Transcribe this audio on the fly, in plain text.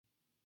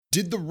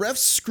Did the refs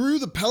screw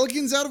the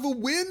Pelicans out of a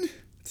win?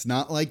 It's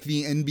not like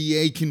the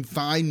NBA can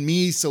find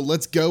me, so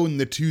let's go in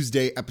the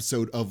Tuesday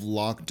episode of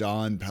Locked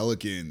On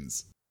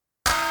Pelicans.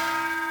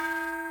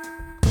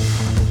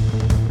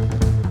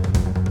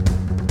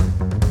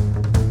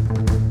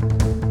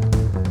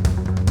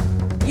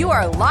 You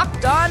are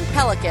Locked On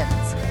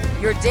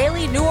Pelicans, your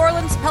daily New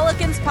Orleans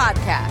Pelicans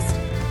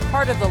podcast,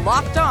 part of the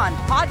Locked On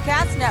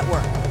Podcast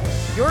Network,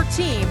 your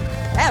team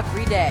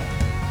every day.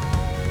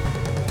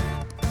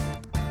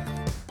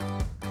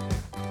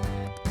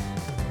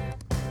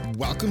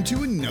 Welcome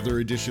to another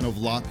edition of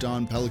Locked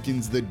On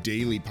Pelicans, the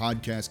daily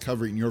podcast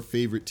covering your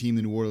favorite team,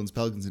 the New Orleans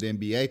Pelicans at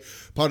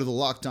NBA, part of the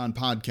Locked On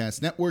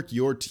Podcast Network,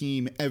 your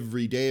team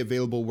every day,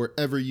 available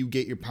wherever you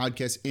get your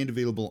podcasts and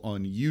available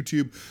on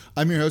YouTube.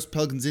 I'm your host,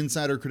 Pelicans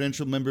Insider,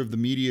 credentialed member of the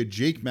media,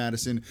 Jake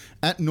Madison,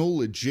 at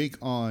NOLA Jake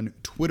on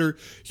Twitter,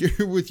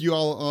 here with you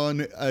all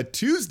on a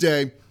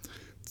Tuesday.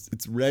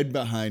 It's red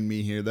behind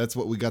me here. That's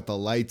what we got the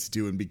lights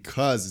doing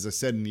because, as I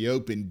said in the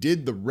open,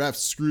 did the refs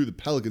screw the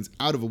Pelicans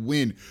out of a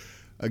win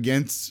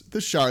against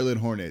the Charlotte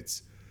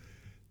Hornets?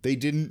 They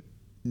didn't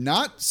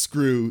not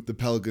screw the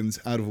Pelicans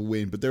out of a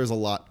win, but there's a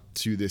lot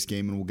to this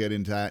game, and we'll get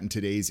into that in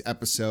today's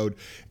episode.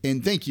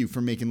 And thank you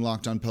for making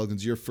Locked On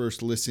Pelicans your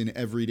first listen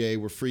every day.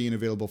 We're free and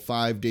available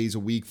 5 days a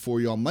week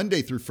for you all,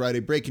 Monday through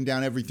Friday, breaking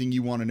down everything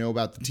you want to know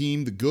about the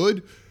team, the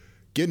good,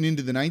 getting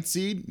into the ninth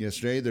seed.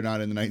 Yesterday, they're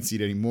not in the ninth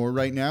seed anymore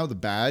right now, the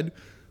bad.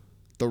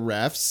 The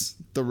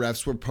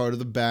refs were part of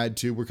the bad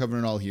too. We're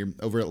covering it all here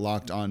over at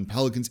Locked On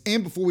Pelicans.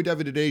 And before we dive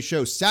into today's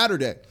show,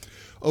 Saturday,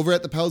 over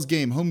at the Pels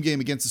game, home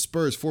game against the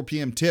Spurs, 4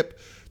 p.m. tip.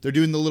 They're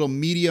doing the little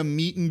media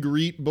meet and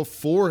greet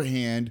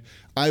beforehand.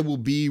 I will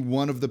be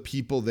one of the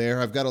people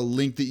there. I've got a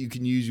link that you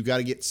can use. You got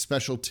to get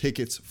special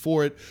tickets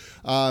for it.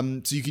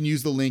 So you can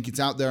use the link. It's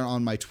out there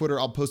on my Twitter.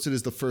 I'll post it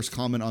as the first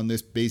comment on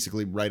this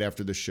basically right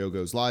after the show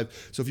goes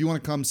live. So if you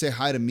want to come say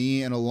hi to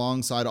me and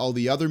alongside all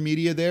the other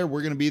media there,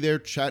 we're going to be there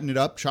chatting it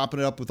up, chopping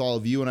it up with all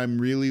of you, and I'm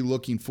really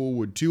looking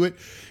forward to it.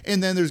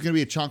 And then there's going to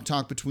be a chalk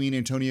talk between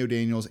Antonio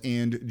Daniels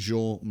and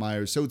Joel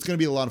Myers. So it's going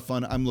to be a lot of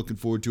fun. I'm looking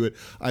forward to it.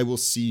 I will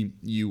see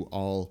you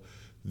all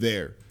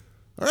there.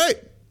 All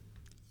right.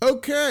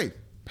 Okay.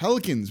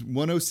 Pelicans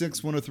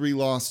 106-103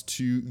 loss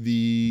to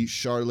the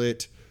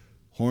Charlotte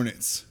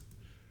Hornets.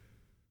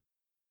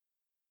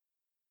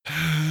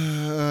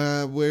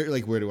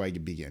 Where do I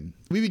begin?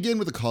 We begin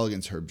with a call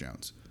against Herb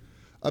Jones.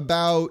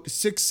 About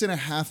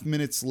 6.5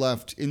 minutes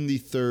left in the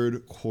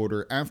third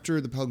quarter.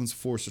 After the Pelicans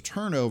force a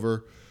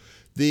turnover,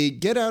 they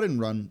get out and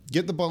run,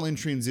 get the ball in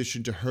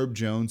transition to Herb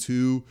Jones,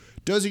 who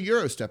does a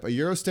Euro step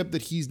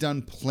that he's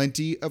done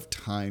plenty of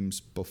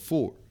times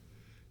before.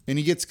 And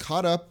he gets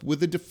caught up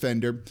with a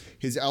defender.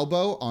 His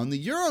elbow on the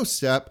Euro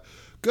step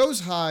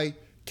goes high,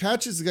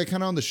 catches the guy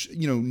kind of on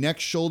the neck,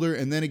 shoulder,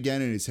 and then again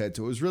in his head.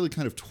 So it was really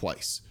kind of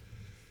twice.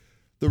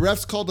 The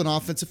refs called an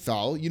offensive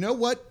foul. You know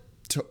what?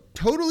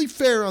 Totally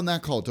fair on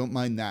that call. Don't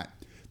mind that.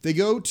 They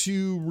go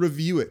to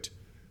review it.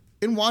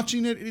 In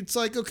watching it, it's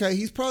like, okay,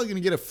 he's probably going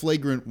to get a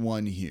flagrant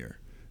one here.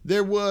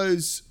 There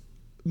was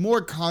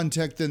more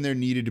contact than there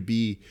needed to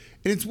be.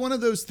 And it's one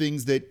of those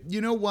things that,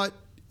 you know what?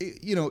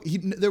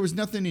 There was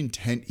nothing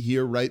intent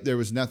here, right? There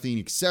was nothing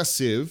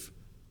excessive.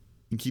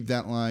 And keep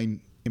that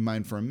line in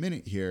mind for a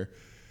minute here.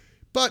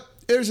 But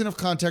there's enough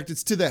contact.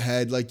 It's to the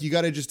head. Like, you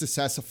got to just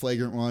assess a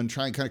flagrant one,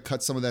 try and kind of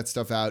cut some of that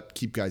stuff out,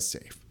 keep guys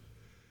safe.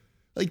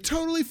 Like,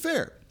 totally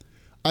fair.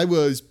 I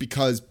was,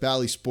 because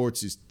Bally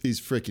Sports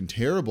is freaking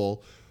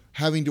terrible,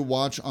 having to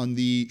watch on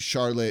the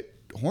Charlotte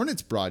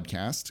Hornets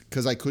broadcast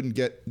because I couldn't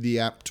get the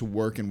app to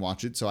work and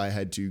watch it, so I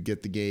had to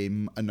get the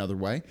game another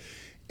way.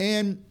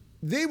 And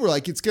they were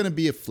like, it's going to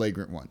be a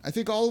flagrant one. I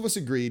think all of us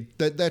agreed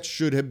that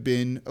should have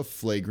been a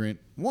flagrant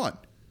one.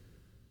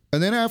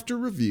 And then after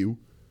review,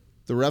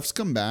 the refs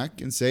come back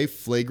and say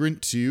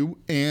flagrant 2,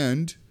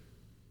 and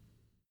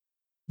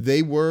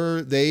they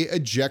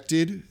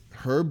ejected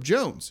Herb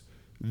Jones.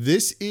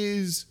 This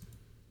is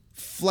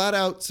flat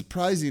out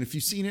surprising. If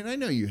you've seen it, I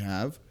know you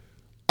have.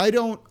 I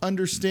don't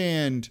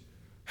understand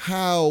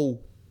how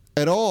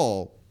at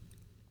all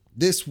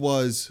this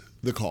was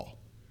the call.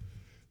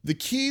 The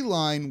key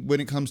line when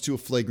it comes to a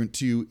flagrant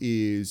 2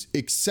 is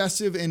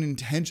excessive and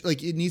intention.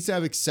 Like, it needs to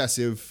have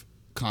excessive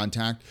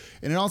contact,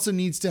 and it also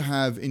needs to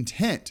have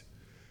intent.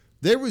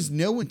 There was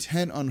no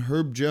intent on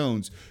Herb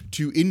Jones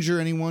to injure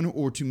anyone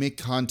or to make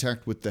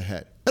contact with the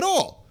head at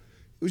all.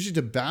 It was just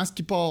a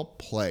basketball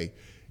play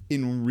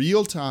in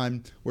real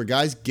time where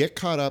guys get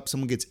caught up,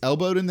 someone gets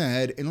elbowed in the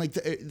head, and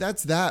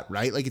that's that,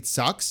 right? Like, it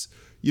sucks.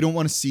 You don't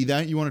want to see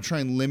that. You want to try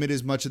and limit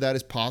as much of that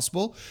as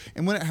possible.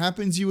 And when it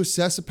happens, you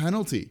assess a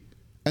penalty.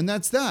 And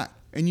that's that.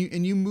 And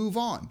you move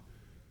on.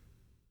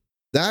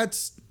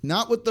 That's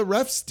not what the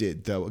refs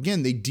did, though.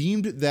 Again, they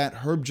deemed that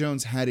Herb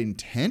Jones had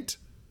intent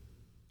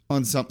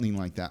on something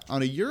like that.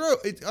 On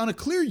a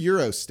clear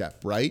Euro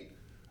step, right?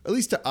 At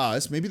least to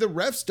us. Maybe the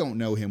refs don't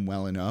know him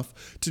well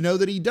enough to know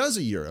that he does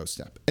a Euro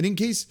step. And in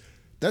case,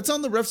 that's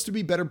on the refs to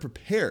be better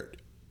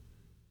prepared.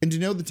 And to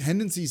know the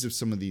tendencies of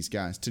some of these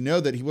guys. To know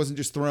that he wasn't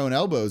just throwing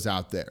elbows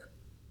out there.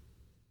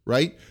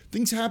 right?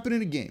 Things happen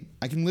in a game.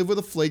 I can live with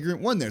a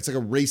flagrant one there. It's like a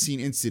racing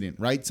incident,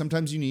 right?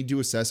 Sometimes you need to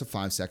assess a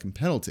 5-second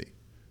penalty.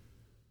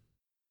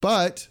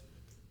 But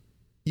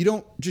you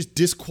don't just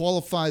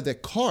disqualify the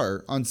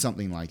car on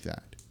something like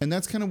that. And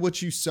that's kind of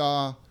what you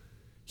saw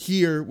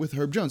here with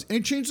Herb Jones. And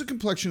it changed the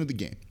complexion of the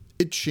game.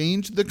 It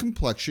changed the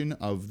complexion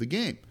of the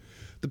game.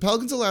 The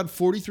Pelicans allowed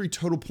 43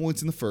 total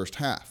points in the first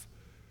half.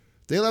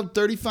 They allowed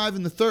 35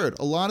 in the third.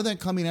 A lot of that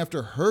coming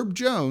after Herb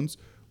Jones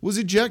was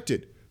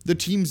ejected, the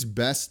team's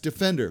best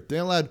defender. They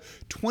allowed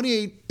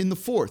 28 in the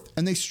fourth,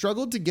 and they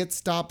struggled to get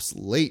stops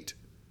late.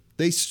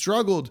 They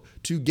struggled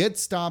to get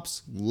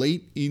stops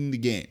late in the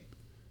game.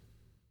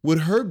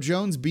 Would Herb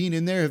Jones being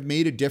in there have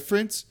made a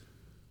difference?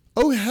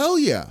 Oh, hell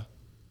yeah.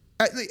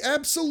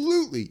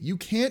 Absolutely. You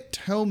can't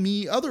tell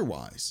me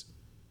otherwise.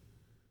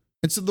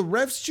 And so the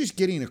refs just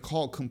getting a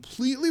call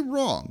completely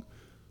wrong,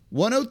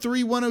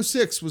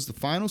 103-106 was the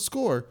final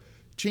score,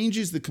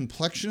 changes the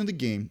complexion of the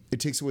game. It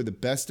takes away the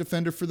best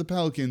defender for the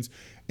Pelicans,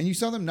 and you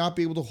saw them not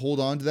be able to hold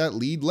on to that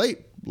lead late,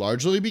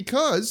 largely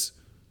because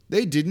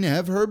they didn't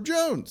have Herb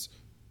Jones.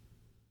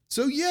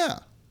 So yeah,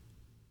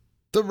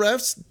 the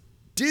refs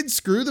did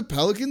screw the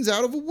Pelicans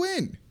out of a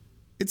win.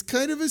 It's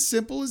kind of as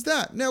simple as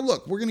that. Now,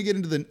 look, we're going to get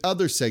into the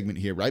other segment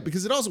here, right?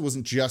 Because it also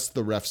wasn't just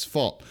the refs'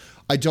 fault.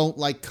 I don't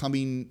like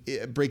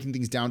breaking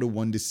things down to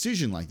one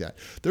decision like that.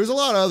 There's a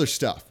lot of other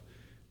stuff.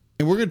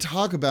 And we're going to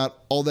talk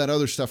about all that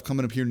other stuff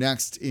coming up here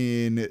next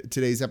in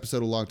today's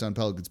episode of Locked On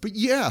Pelicans. But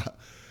yeah,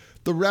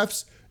 the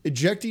refs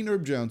ejecting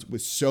Herb Jones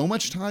with so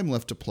much time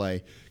left to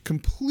play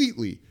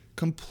completely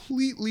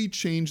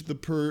changed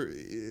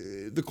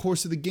the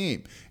course of the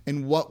game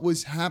and what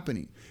was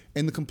happening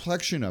and the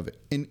complexion of it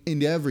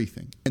and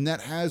everything. And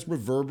that has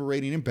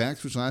reverberating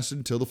impacts, which lasted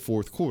until the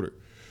fourth quarter.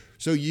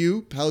 So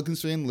you,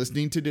 Pelicans fan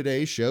listening to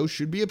today's show,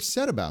 should be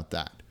upset about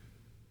that.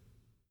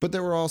 But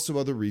there were also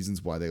other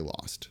reasons why they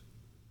lost.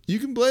 You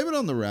can blame it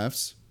on the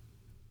refs.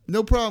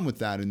 No problem with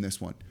that in this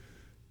one.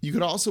 You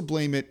could also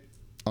blame it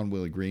on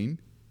Willie Green.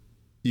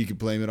 You could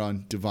blame it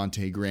on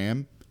Devontae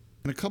Graham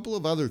and a couple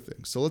of other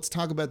things. So let's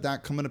talk about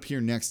that coming up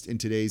here next in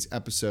today's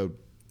episode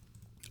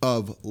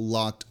of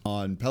Locked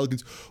On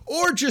Pelicans,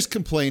 or just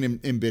complain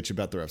and bitch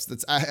about the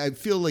refs. I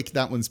feel like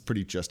that one's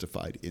pretty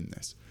justified in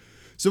this.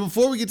 So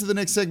before we get to the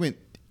next segment,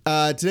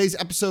 today's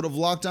episode of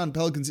Locked On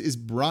Pelicans is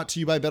brought to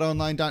you by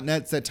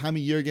BetOnline.net. It's that time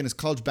of year again as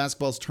college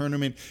basketball's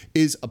tournament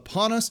is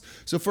upon us.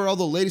 So for all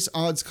the latest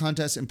odds,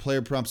 contests, and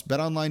player props,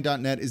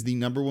 BetOnline.net is the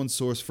number one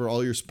source for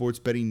all your sports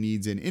betting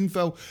needs and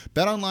info.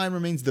 BetOnline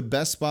remains the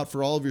best spot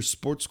for all of your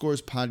sports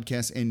scores,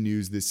 podcasts, and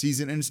news this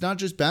season. And it's not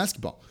just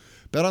basketball.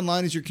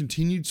 BetOnline is your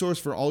continued source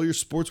for all your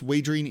sports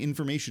wagering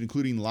information,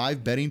 including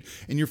live betting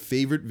and your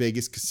favorite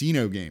Vegas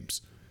casino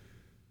games.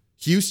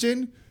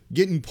 Houston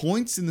getting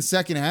points in the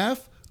second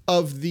half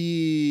of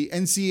the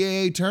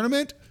NCAA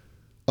tournament.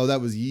 Oh,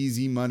 that was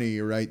easy money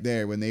right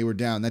there when they were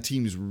down. That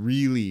team is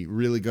really,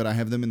 really good. I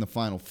have them in the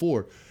Final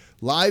Four.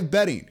 Live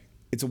betting.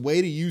 It's a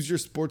way to use your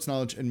sports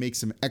knowledge and make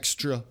some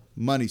extra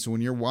money. So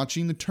when you're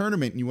watching the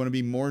tournament and you want to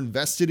be more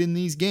invested in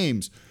these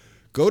games,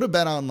 go to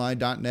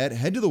betonline.net,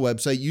 head to the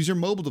website, use your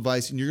mobile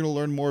device, and you're going to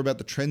learn more about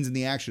the trends in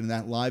the action and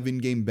that live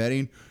in-game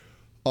betting.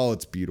 Oh,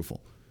 it's beautiful.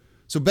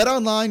 So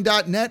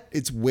betonline.net,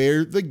 it's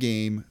where the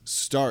game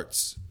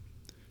starts.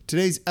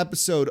 Today's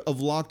episode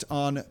of Locked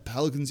On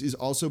Pelicans is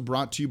also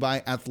brought to you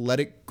by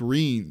Athletic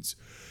Greens.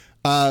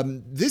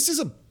 This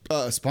is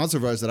a sponsor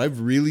of ours that I've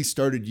really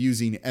started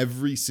using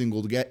every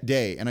single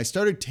day. And I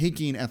started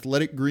taking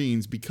Athletic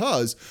Greens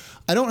because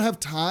I don't have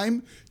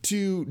time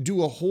to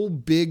do a whole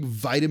big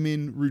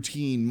vitamin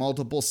routine,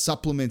 multiple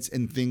supplements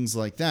and things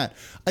like that.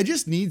 I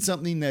just need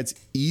something that's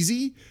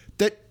easy,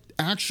 that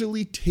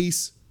actually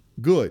tastes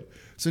good.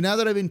 So now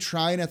that I've been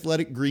trying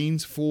Athletic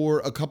Greens for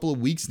a couple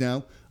of weeks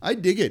now, I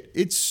dig it.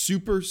 It's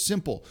super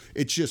simple.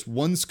 It's just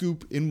one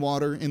scoop in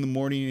water in the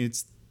morning.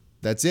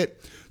 That's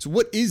it. So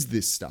what is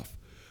this stuff?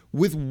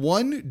 With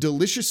one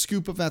delicious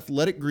scoop of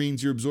Athletic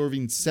Greens, you're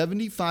absorbing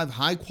 75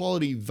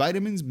 high-quality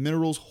vitamins,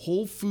 minerals,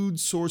 whole food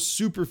source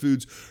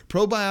superfoods,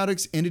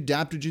 probiotics, and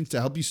adaptogens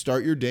to help you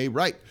start your day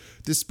right.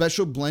 This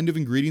special blend of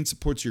ingredients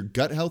supports your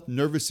gut health,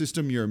 nervous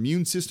system, your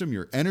immune system,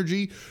 your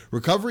energy,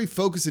 recovery,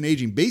 focus, and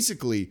aging.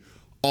 Basically,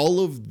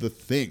 all of the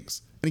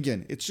things. And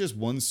again, it's just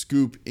one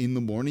scoop in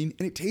the morning,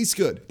 and it tastes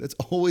good. That's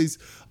always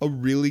a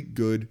really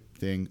good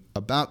thing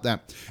about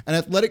that. And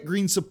Athletic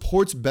Greens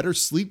supports better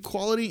sleep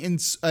quality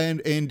and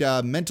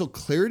mental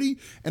clarity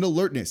and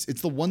alertness.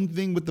 It's the one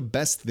thing with the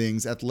best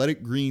things.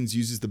 Athletic Greens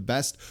uses the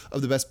best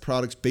of the best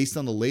products based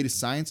on the latest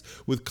science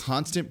with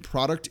constant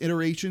product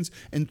iterations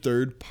and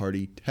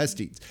third-party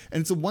testings. And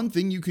it's the one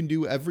thing you can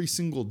do every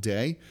single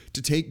day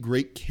to take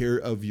great care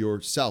of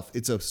yourself.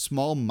 It's a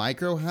small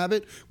micro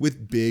habit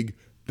with big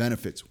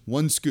benefits.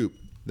 One scoop.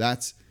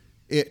 That's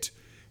it.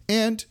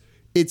 And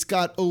It's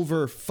got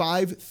over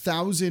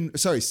 7,000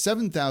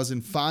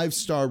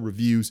 5-star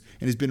reviews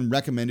and has been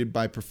recommended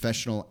by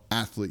professional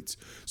athletes.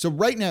 So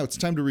right now, it's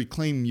time to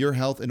reclaim your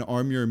health and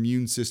arm your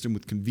immune system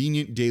with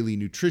convenient daily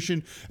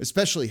nutrition,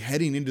 especially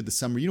heading into the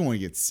summer. You don't want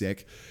to get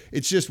sick.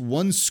 It's just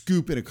one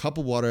scoop in a cup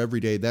of water every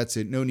day. That's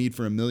it. No need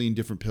for a million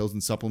different pills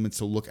and supplements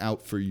to look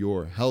out for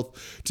your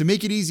health. To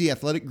make it easy,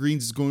 Athletic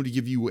Greens is going to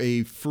give you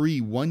a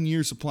free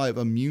 1-year supply of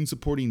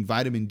immune-supporting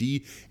vitamin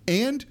D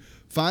and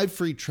 5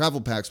 free travel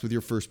packs with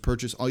your first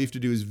purchase. All you have to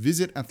do is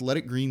visit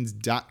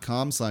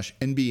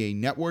athleticgreens.com/NBA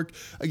network.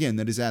 Again,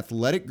 that is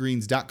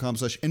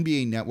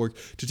athleticgreens.com/NBA network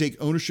to take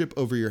ownership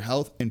over your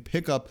health and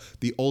pick up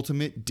the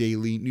ultimate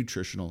daily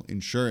nutritional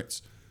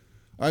insurance.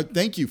 All right,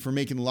 thank you for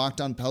making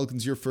Locked On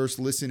Pelicans your first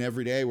listen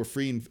every day. We're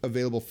free and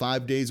available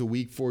 5 days a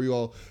week for you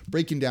all,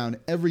 breaking down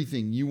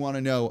everything you want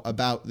to know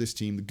about this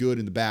team, the good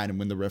and the bad, and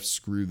when the refs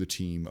screw the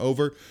team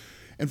over.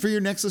 And for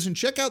your next listen,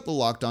 check out the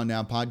Locked On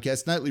Now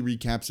podcast, nightly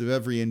recaps of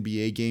every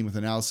NBA game with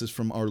analysis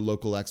from our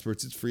local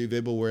experts. It's free,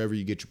 available wherever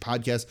you get your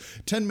podcasts.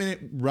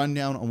 10-minute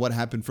rundown on what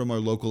happened from our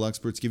local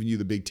experts, giving you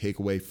the big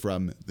takeaway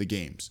from the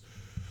games.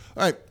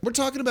 All right, we're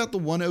talking about the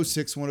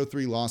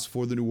 106-103 loss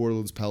for the New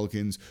Orleans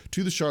Pelicans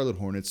to the Charlotte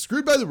Hornets.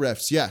 Screwed by the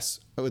refs, yes,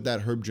 with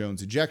that Herb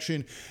Jones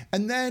ejection.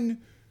 And then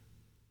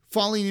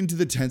falling into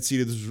the 10th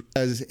seed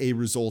as a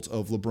result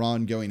of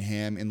LeBron going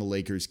ham and the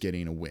Lakers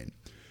getting a win.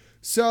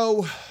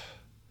 So,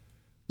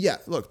 yeah,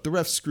 look, the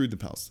refs screwed the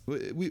Pels.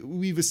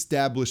 We've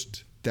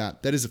established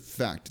that. That is a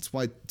fact. It's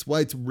why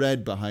it's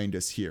red behind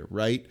us here,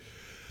 right?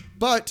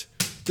 But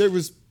there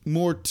was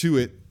more to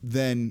it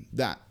than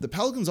that. The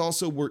Pelicans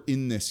also were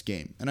in this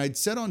game. And I'd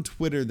said on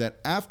Twitter that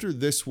after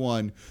this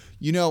one,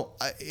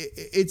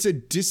 it's a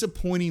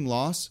disappointing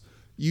loss.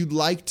 You'd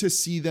like to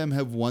see them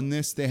have won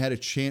this. They had a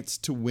chance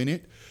to win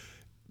it.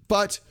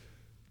 But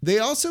they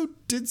also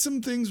did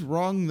some things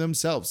wrong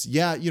themselves.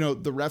 Yeah,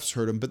 the refs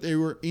hurt them, but they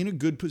were in a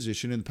good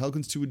position, and the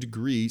Pelicans, to a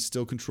degree,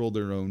 still controlled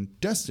their own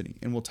destiny.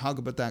 And we'll talk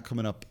about that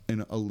coming up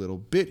in a little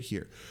bit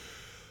here.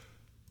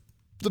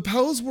 The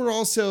Pels were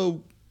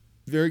also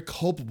very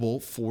culpable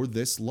for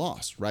this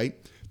loss,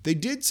 right? They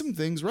did some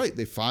things right.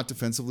 They fought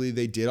defensively.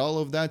 They did all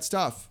of that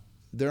stuff.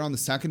 They're on the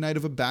second night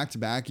of a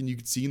back-to-back, and you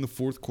could see in the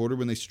fourth quarter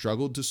when they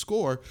struggled to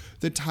score,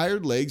 the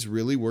tired legs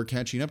really were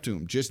catching up to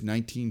them, just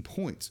 19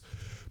 points.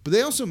 But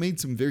they also made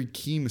some very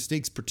key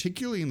mistakes,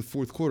 particularly in the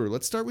fourth quarter.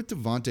 Let's start with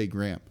Devontae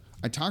Graham.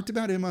 I talked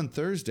about him on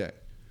Thursday.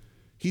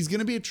 He's going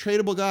to be a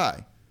tradable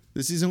guy.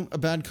 This isn't a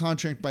bad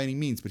contract by any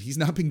means, but he's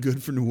not been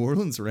good for New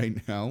Orleans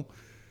right now.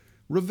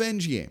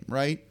 Revenge game,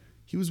 right?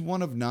 He was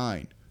 1 of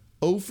 9,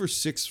 0 for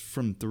 6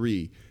 from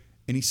 3,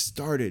 and he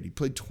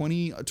played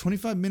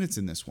 25 minutes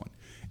in this one.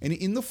 And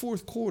in the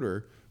fourth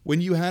quarter,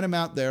 when you had him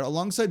out there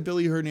alongside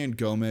Billy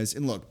Hernangomez,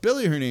 and look,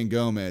 Billy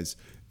Hernangomez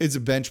is a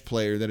bench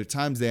player that at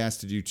times they ask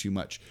to do too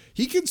much.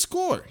 He can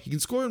score. He can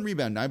score and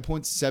rebound,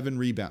 9.7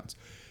 rebounds.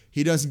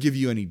 He doesn't give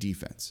you any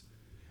defense.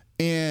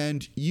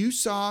 And you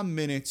saw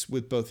minutes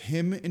with both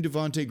him and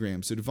Devontae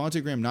Graham. So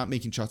Devontae Graham not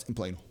making shots and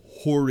playing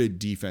horrid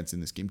defense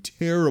in this game.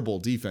 Terrible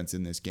defense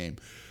in this game.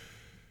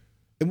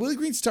 And Willie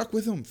Green stuck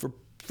with him for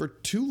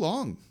too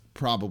long,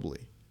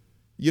 probably.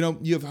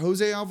 You have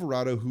Jose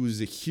Alvarado, who was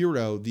a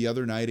hero the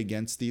other night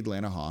against the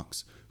Atlanta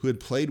Hawks, who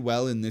had played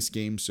well in this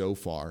game so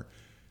far.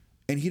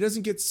 And he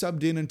doesn't get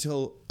subbed in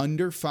until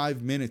under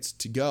 5 minutes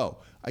to go.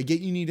 I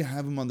get you need to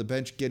have him on the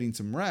bench getting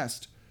some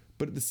rest,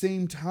 but at the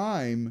same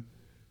time,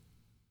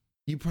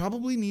 you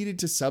probably needed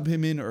to sub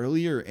him in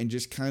earlier and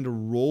just kind of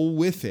roll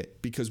with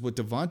it, because what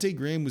Devontae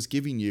Graham was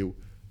giving you,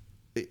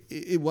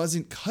 it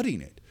wasn't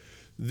cutting it.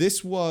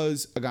 This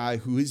was a guy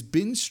who has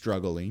been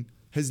struggling,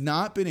 has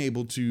not been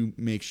able to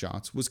make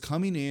shots, was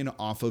coming in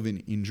off of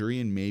an injury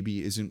and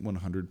maybe isn't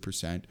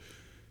 100%.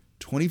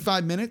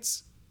 25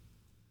 minutes?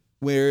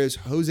 Whereas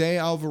Jose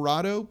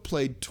Alvarado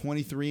played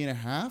 23 and a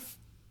half,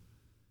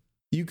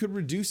 you could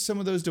reduce some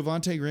of those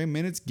Devontae Graham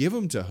minutes, give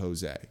them to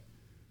Jose.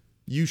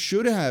 You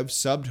should have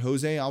subbed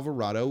Jose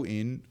Alvarado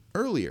in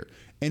earlier.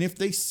 And if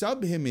they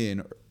sub him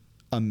in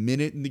a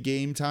minute in the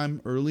game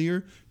time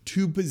earlier,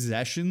 2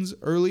 possessions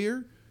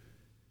earlier,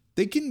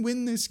 they can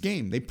win this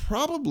game. They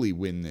probably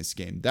win this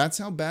game. That's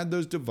how bad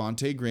those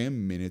Devontae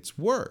Graham minutes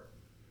were.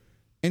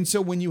 And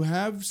so when you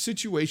have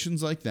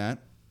situations like that,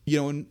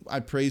 and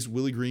I praise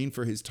Willie Green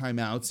for his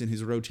timeouts and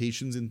his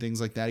rotations and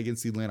things like that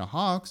against the Atlanta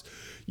Hawks,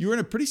 you were in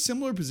a pretty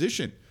similar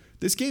position.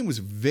 This game was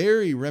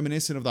very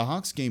reminiscent of the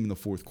Hawks game in the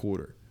fourth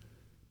quarter.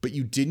 But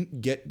you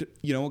didn't get,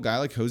 a guy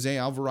like Jose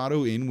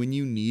Alvarado in when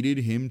you needed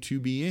him to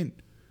be in.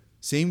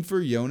 Same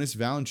for Jonas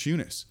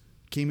Valanciunas.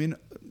 Came in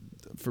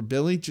for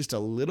Billy just a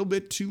little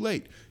bit too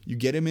late. You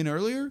get him in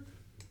earlier,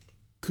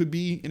 could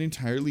be an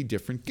entirely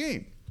different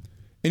game.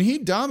 And he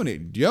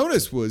dominated.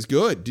 Jonas was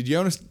good. Did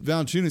Jonas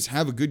Valanciunas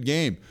have a good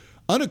game?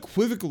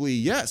 Unequivocally,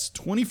 yes.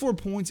 24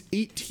 points,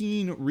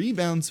 18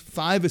 rebounds,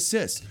 5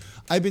 assists.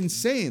 I've been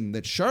saying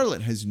that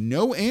Charlotte has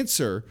no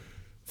answer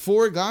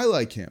for a guy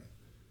like him.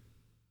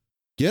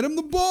 Get him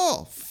the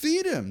ball.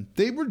 Feed him.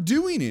 They were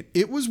doing it.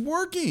 It was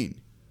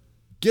working.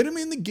 Get him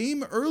in the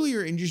game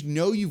earlier and just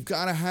know you've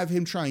got to have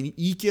him try and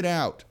eke it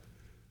out.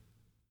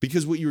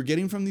 Because what you were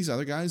getting from these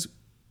other guys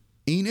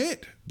ain't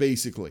it,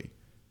 basically.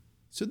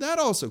 So that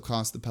also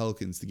cost the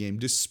Pelicans the game,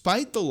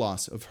 despite the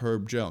loss of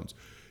Herb Jones.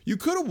 You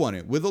could have won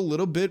it with a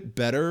little bit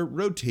better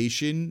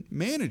rotation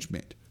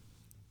management.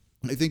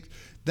 I think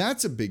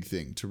that's a big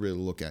thing to really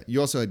look at. You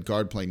also had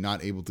guard play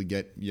not able to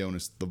get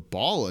Jonas the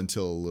ball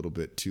until a little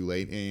bit too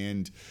late,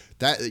 and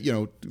that,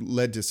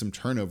 led to some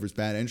turnovers,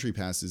 bad entry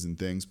passes and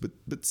things, but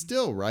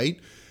still, right?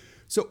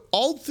 So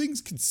all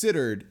things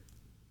considered,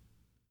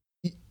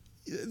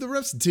 the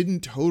refs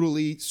didn't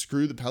totally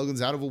screw the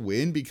Pelicans out of a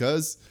win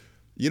because,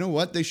 you know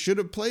what? They should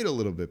have played a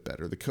little bit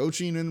better. The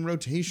coaching and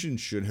rotation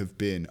should have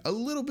been a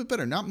little bit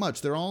better. Not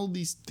much. They're all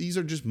these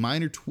are just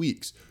minor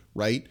tweaks,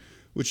 right?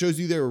 Which shows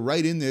you they were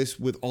right in this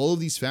with all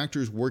of these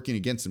factors working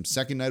against them.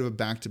 Second night of a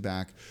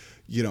back-to-back,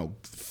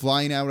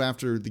 flying out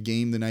after the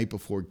game the night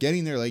before,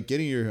 getting there late,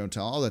 getting to your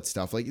hotel, all that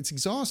stuff. Like, it's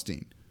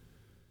exhausting.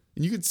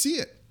 And you could see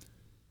it.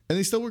 And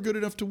they still were good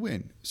enough to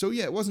win. So,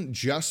 yeah, it wasn't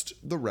just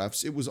the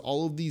refs. It was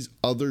all of these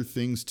other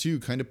things,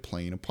 too, kind of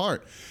playing a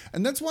part.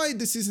 And that's why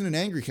this isn't an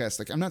angry cast.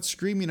 Like, I'm not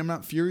screaming. I'm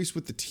not furious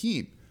with the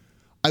team.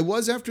 I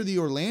was after the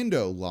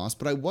Orlando loss,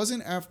 but I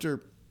wasn't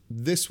after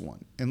this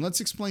one. And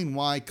let's explain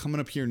why coming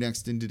up here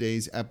next in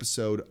today's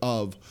episode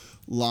of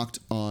Locked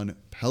On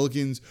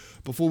Pelicans.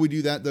 Before we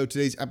do that, though,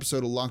 today's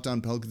episode of Locked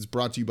On Pelicans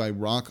brought to you by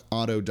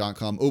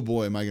RockAuto.com. Oh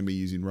boy, am I going to be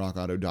using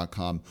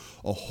RockAuto.com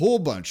a whole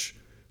bunch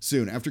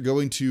soon. After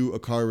going to a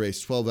car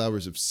race, 12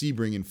 hours of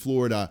Sebring in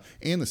Florida,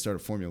 and the start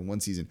of Formula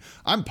One season,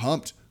 I'm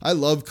pumped. I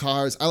love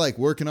cars. I like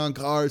working on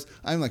cars.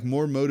 I'm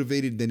more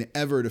motivated than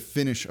ever to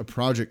finish a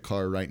project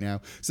car right now.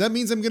 So that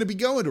means I'm going to be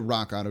going to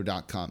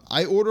rockauto.com.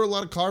 I order a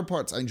lot of car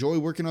parts. I enjoy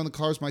working on the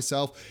cars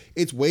myself.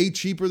 It's way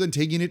cheaper than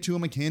taking it to a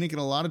mechanic,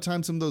 and a lot of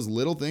times some of those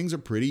little things are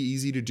pretty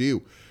easy to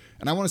do.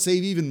 And I want to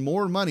save even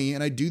more money,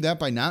 and I do that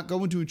by not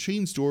going to a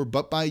chain store,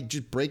 but by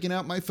just breaking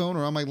out my phone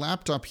or on my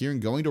laptop here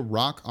and going to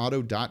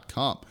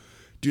rockauto.com.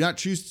 Do not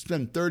choose to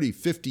spend 30,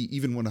 50,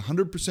 even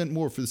 100%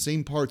 more for the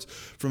same parts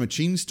from a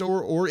chain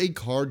store or a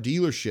car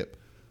dealership.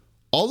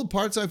 All the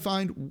parts I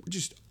find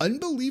just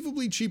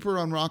unbelievably cheaper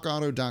on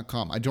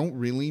rockauto.com. I don't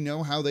really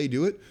know how they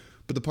do it,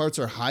 but the parts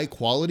are high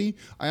quality.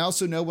 I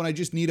also know when I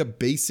just need a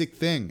basic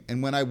thing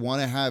and when I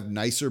want to have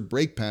nicer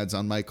brake pads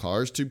on my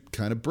cars to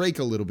kind of brake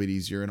a little bit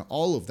easier and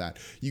all of that.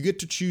 You get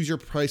to choose your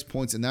price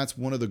points, and that's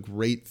one of the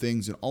great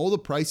things. And all the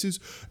prices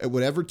at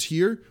whatever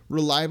tier,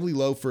 reliably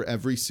low for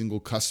every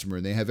single customer.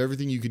 And they have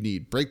everything you could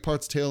need. Brake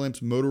parts, tail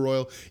lamps, motor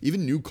oil,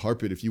 even new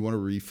carpet if you want to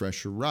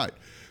refresh your ride.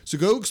 So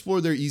go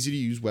explore their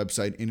easy-to-use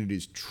website, and it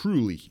is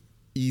truly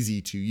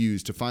easy to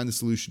use. To find the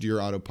solution to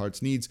your auto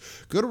parts needs,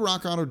 go to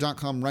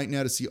rockauto.com right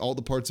now to see all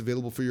the parts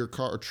available for your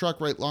car or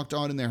truck. Right, Locked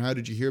On in there. How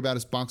did you hear about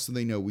us box so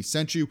they know we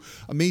sent you.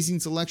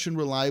 Amazing selection,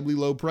 reliably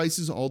low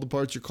prices, all the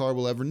parts your car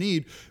will ever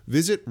need.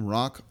 Visit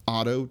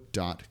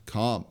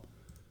rockauto.com.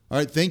 All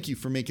right, thank you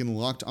for making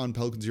Locked On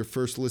Pelicans your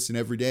first listen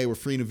every day. We're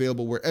free and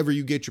available wherever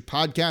you get your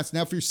podcasts.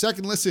 Now for your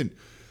second listen,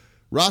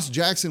 Ross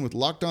Jackson with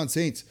Locked On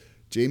Saints.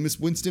 Jameis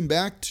Winston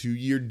back,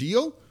 2-year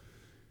deal.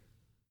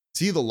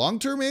 See the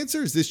long-term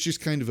answer? Is this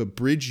just kind of a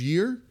bridge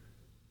year?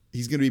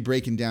 He's going to be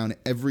breaking down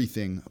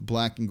everything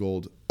black and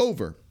gold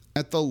over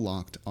at the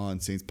Locked On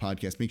Saints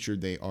podcast. Make sure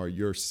they are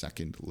your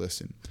second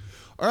listen.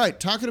 All right,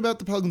 talking about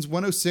the Pelicans'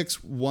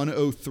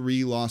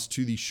 106-103 loss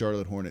to the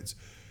Charlotte Hornets.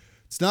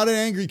 It's not an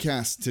angry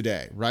cast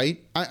today,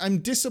 right? I'm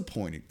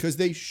disappointed because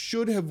they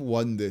should have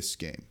won this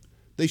game.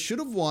 They should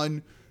have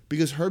won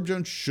because Herb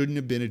Jones shouldn't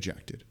have been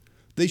ejected.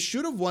 They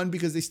should have won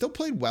because they still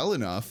played well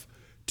enough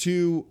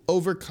to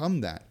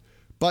overcome that.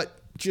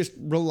 But just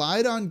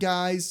relied on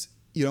guys,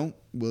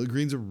 Willie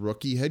Green's a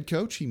rookie head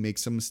coach. He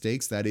makes some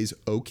mistakes. That is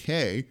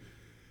okay.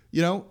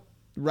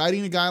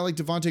 Riding a guy like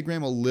Devontae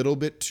Graham a little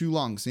bit too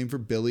long. Same for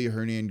Billy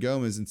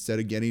Hernangomez instead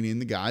of getting in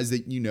the guys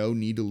that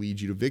need to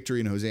lead you to victory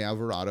in Jose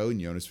Alvarado and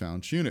Jonas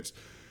Valanciunas.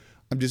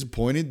 I'm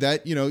disappointed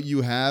that,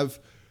 you have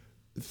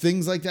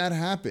things like that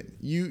happen.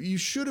 You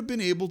should have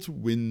been able to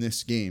win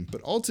this game.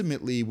 But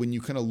ultimately, when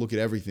you kind of look at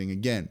everything,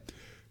 again,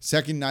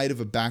 second night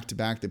of a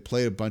back-to-back. They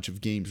played a bunch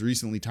of games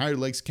recently. Tired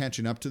legs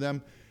catching up to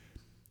them.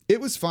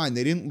 It was fine.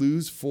 They didn't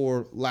lose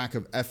for lack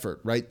of effort,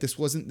 right? This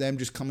wasn't them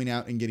just coming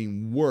out and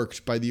getting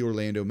worked by the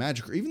Orlando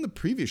Magic or even the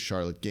previous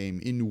Charlotte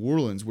game in New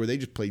Orleans where they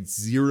just played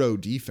zero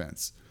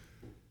defense.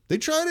 They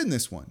tried in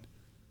this one.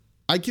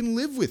 I can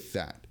live with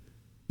that.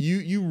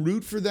 You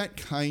root for that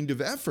kind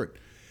of effort.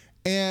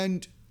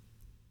 And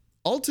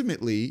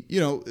ultimately,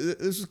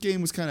 this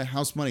game was kind of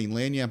house money,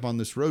 lagniappe on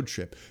this road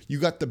trip. You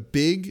got the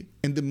big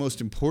and the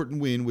most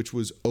important win, which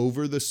was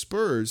over the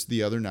Spurs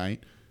the other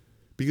night,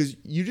 because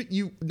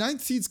you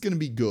ninth seed's going to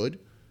be good,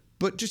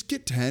 but just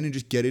get 10 and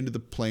just get into the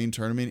play-in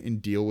tournament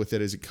and deal with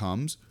it as it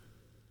comes.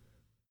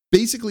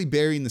 Basically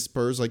burying the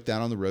Spurs like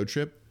that on the road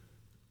trip,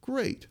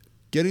 great.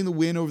 Getting the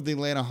win over the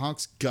Atlanta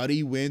Hawks,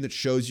 gutty win that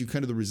shows you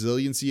kind of the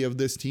resiliency of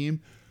this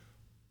team,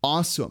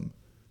 awesome.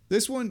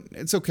 This one,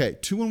 it's okay.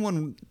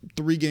 2-1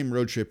 3-game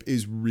road trip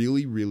is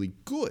really, really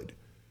good.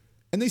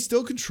 And they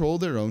still control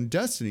their own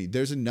destiny.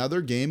 There's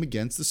another game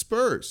against the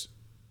Spurs.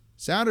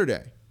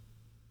 Saturday.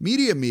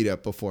 Media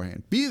meetup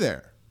beforehand. Be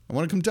there. I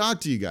want to come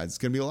talk to you guys. It's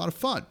going to be a lot of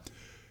fun.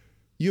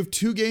 You have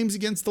 2 games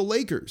against the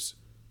Lakers.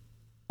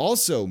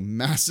 Also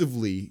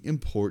massively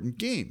important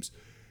games.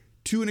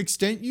 To an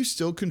extent, you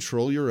still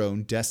control your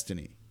own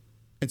destiny.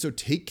 And so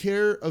take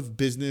care of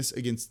business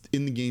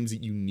in the games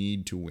that you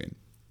need to win.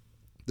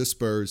 The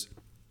Spurs,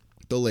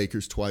 the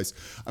Lakers twice.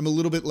 I'm a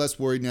little bit less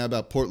worried now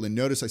about Portland.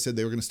 Notice I said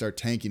they were going to start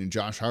tanking and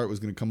Josh Hart was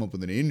going to come up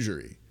with an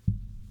injury.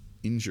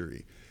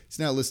 He's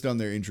now listed on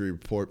their injury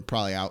report,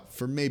 probably out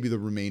for maybe the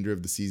remainder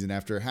of the season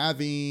after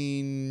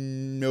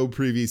having no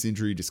previous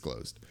injury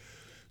disclosed.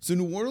 So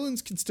New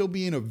Orleans can still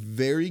be in a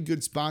very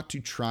good spot to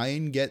try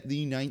and get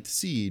the 9th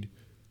seed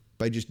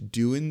by just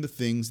doing the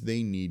things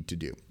they need to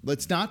do.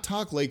 Let's not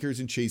talk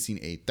Lakers and chasing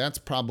 8th. That's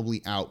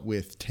probably out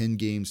with 10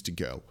 games to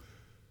go.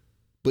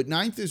 But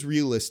 9th is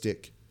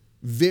realistic,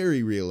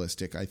 very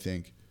realistic, I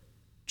think.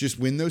 Just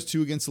win those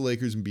 2 against the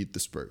Lakers and beat the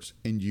Spurs,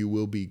 and you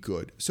will be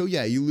good. So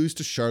yeah, you lose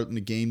to Charlotte in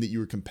a game that you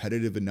were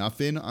competitive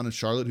enough in on a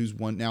Charlotte who's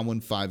now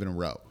won 5 in a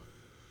row.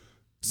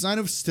 Sign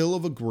of still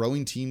of a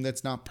growing team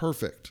that's not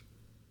perfect.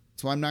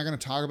 So I'm not going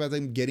to talk about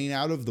them getting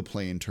out of the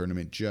play-in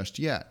tournament just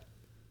yet.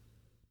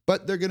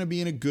 But they're going to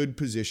be in a good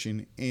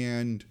position,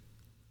 and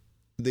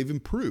they've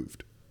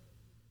improved.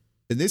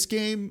 In this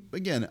game,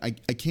 again, I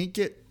can't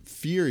get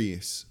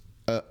furious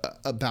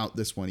about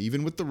this one,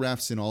 even with the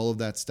refs and all of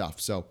that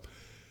stuff. So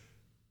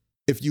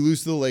if you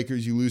lose to the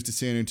Lakers, you lose to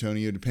San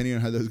Antonio, depending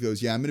on how those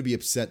goes, yeah, I'm going to be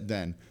upset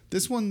then.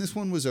 This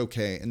one was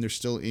okay, and they're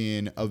still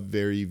in a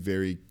very,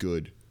 very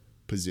good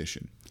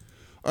position.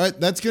 All right,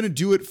 that's going to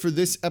do it for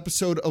this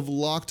episode of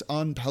Locked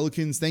On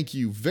Pelicans. Thank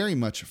you very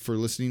much for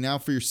listening. Now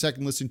for your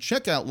second listen,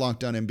 check out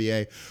Locked On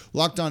NBA.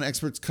 Locked On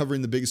experts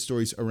covering the biggest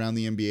stories around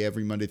the NBA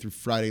every Monday through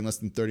Friday in less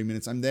than 30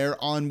 minutes. I'm there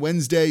on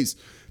Wednesdays.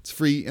 It's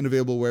free and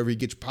available wherever you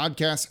get your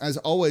podcasts. As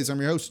always,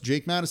 I'm your host,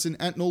 Jake Madison,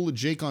 at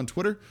NOLAJake on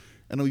Twitter,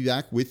 and I'll be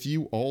back with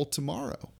you all tomorrow.